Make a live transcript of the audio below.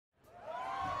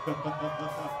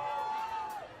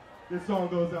This song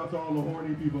goes out to all the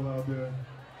horny people out there.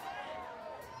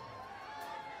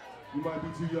 You might be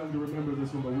too young to remember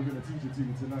this one, but we're going to teach it to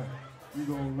you tonight. You're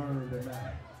going to learn that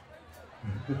now.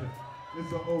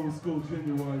 It's an old school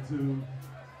genuine tune,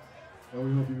 and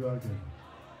we hope you like it.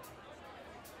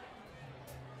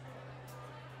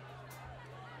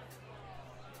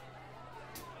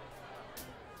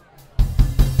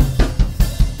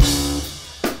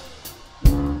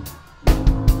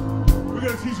 We're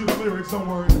going to teach you the lyrics, don't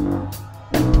worry.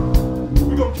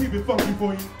 We're going to keep it funky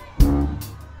for you.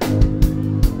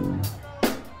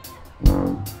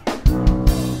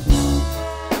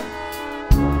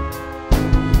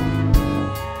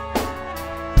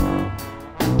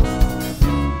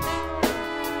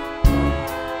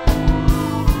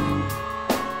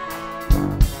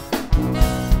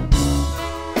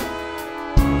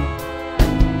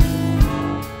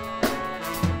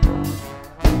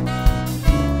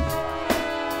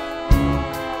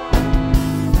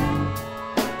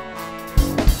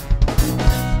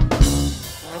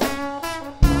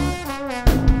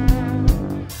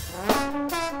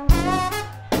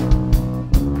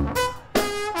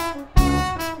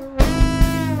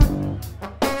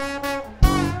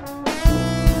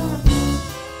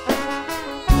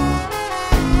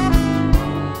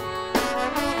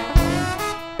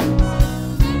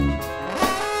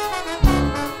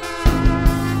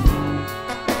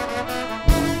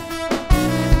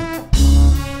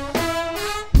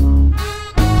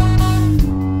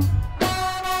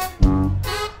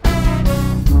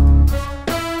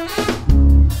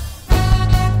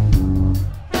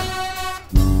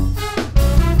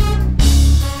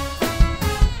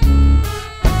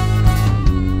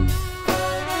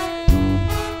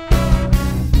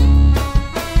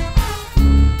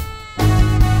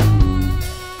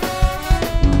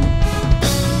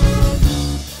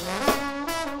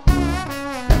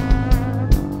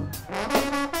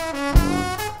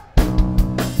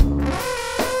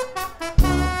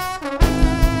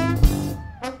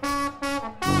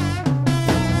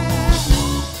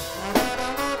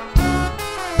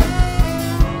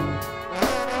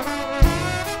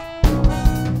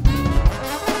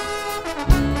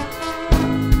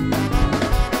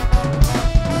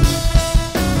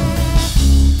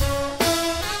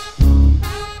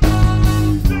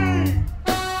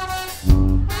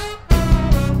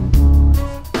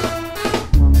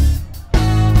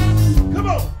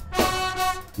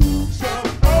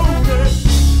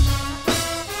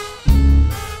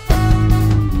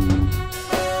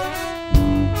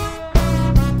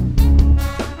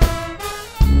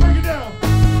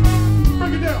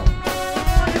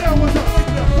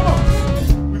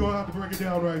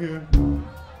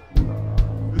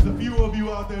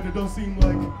 Seem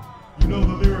like you know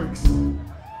the lyrics.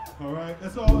 All right,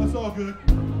 that's all good.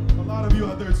 A lot of you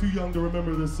out there are too young to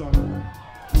remember this song.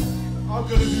 I'm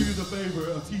gonna do you the favor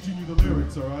of teaching you the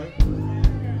lyrics, all right?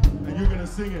 And you're gonna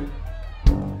sing it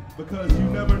because you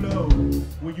never know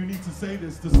when you need to say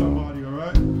this to somebody, all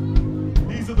right?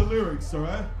 These are the lyrics, all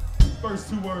right? First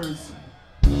two words.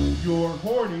 You're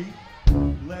horny,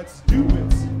 let's do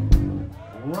it.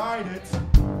 Ride it,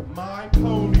 my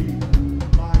pony.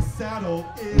 My saddle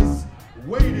is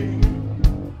waiting.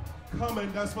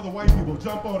 Coming, that's for the white people.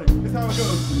 Jump on it. It's how it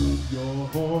goes. You're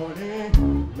horny,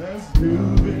 let's do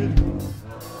it.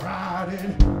 Ride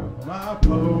it, my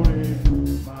pony.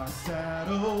 My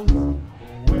saddle's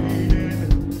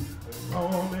waiting.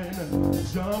 Coming,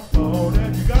 jump on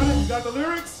it. You got it? You got the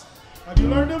lyrics? Have you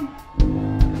learned them?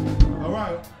 All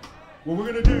right. What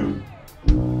we're going to do,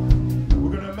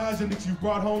 we're going to imagine that you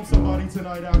brought home somebody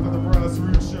tonight after the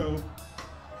Grassroots show.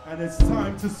 And it's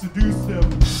time to seduce them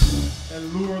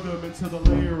and lure them into the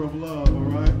layer of love, all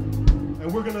right?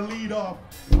 And we're gonna lead off.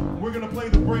 We're gonna play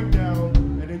the breakdown,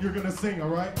 and then you're gonna sing, all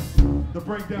right? The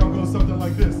breakdown goes something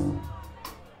like this.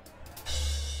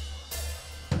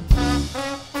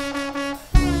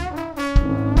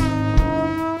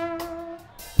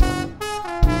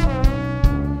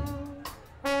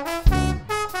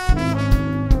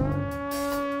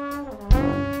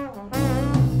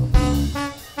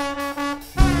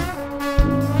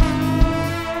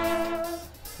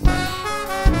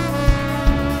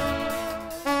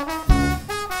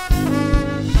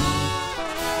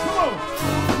 Come on,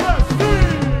 let's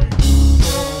sing!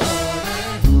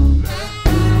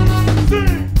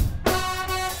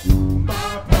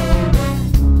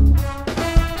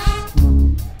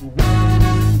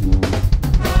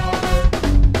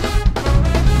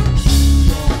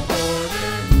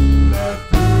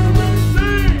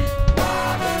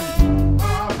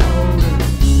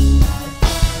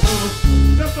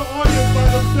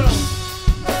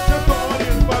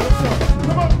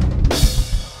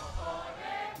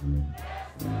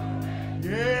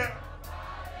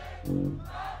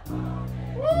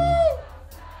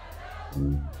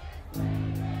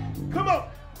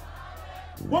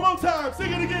 time,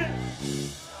 sing it again.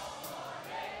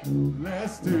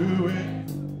 Let's do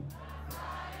it.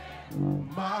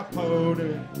 My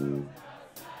pony,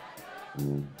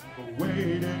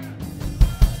 waiting.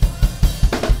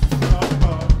 Come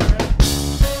on, man.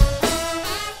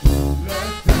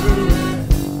 Let's do it.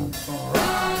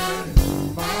 Alright,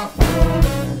 my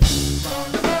pony,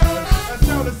 that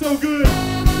sounded so good.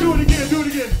 Do it again, do it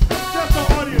again. Just the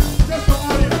audience, just the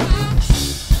audience.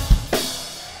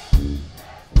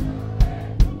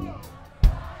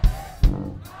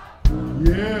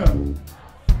 Yeah.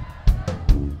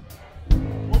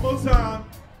 One more time.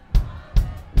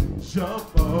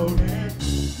 Jump on it,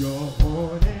 you're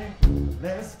horny.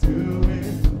 Let's do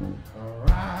it.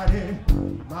 Ride it,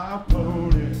 my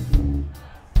pony.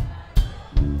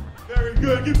 Very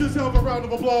good. Give yourself a round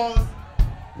of applause.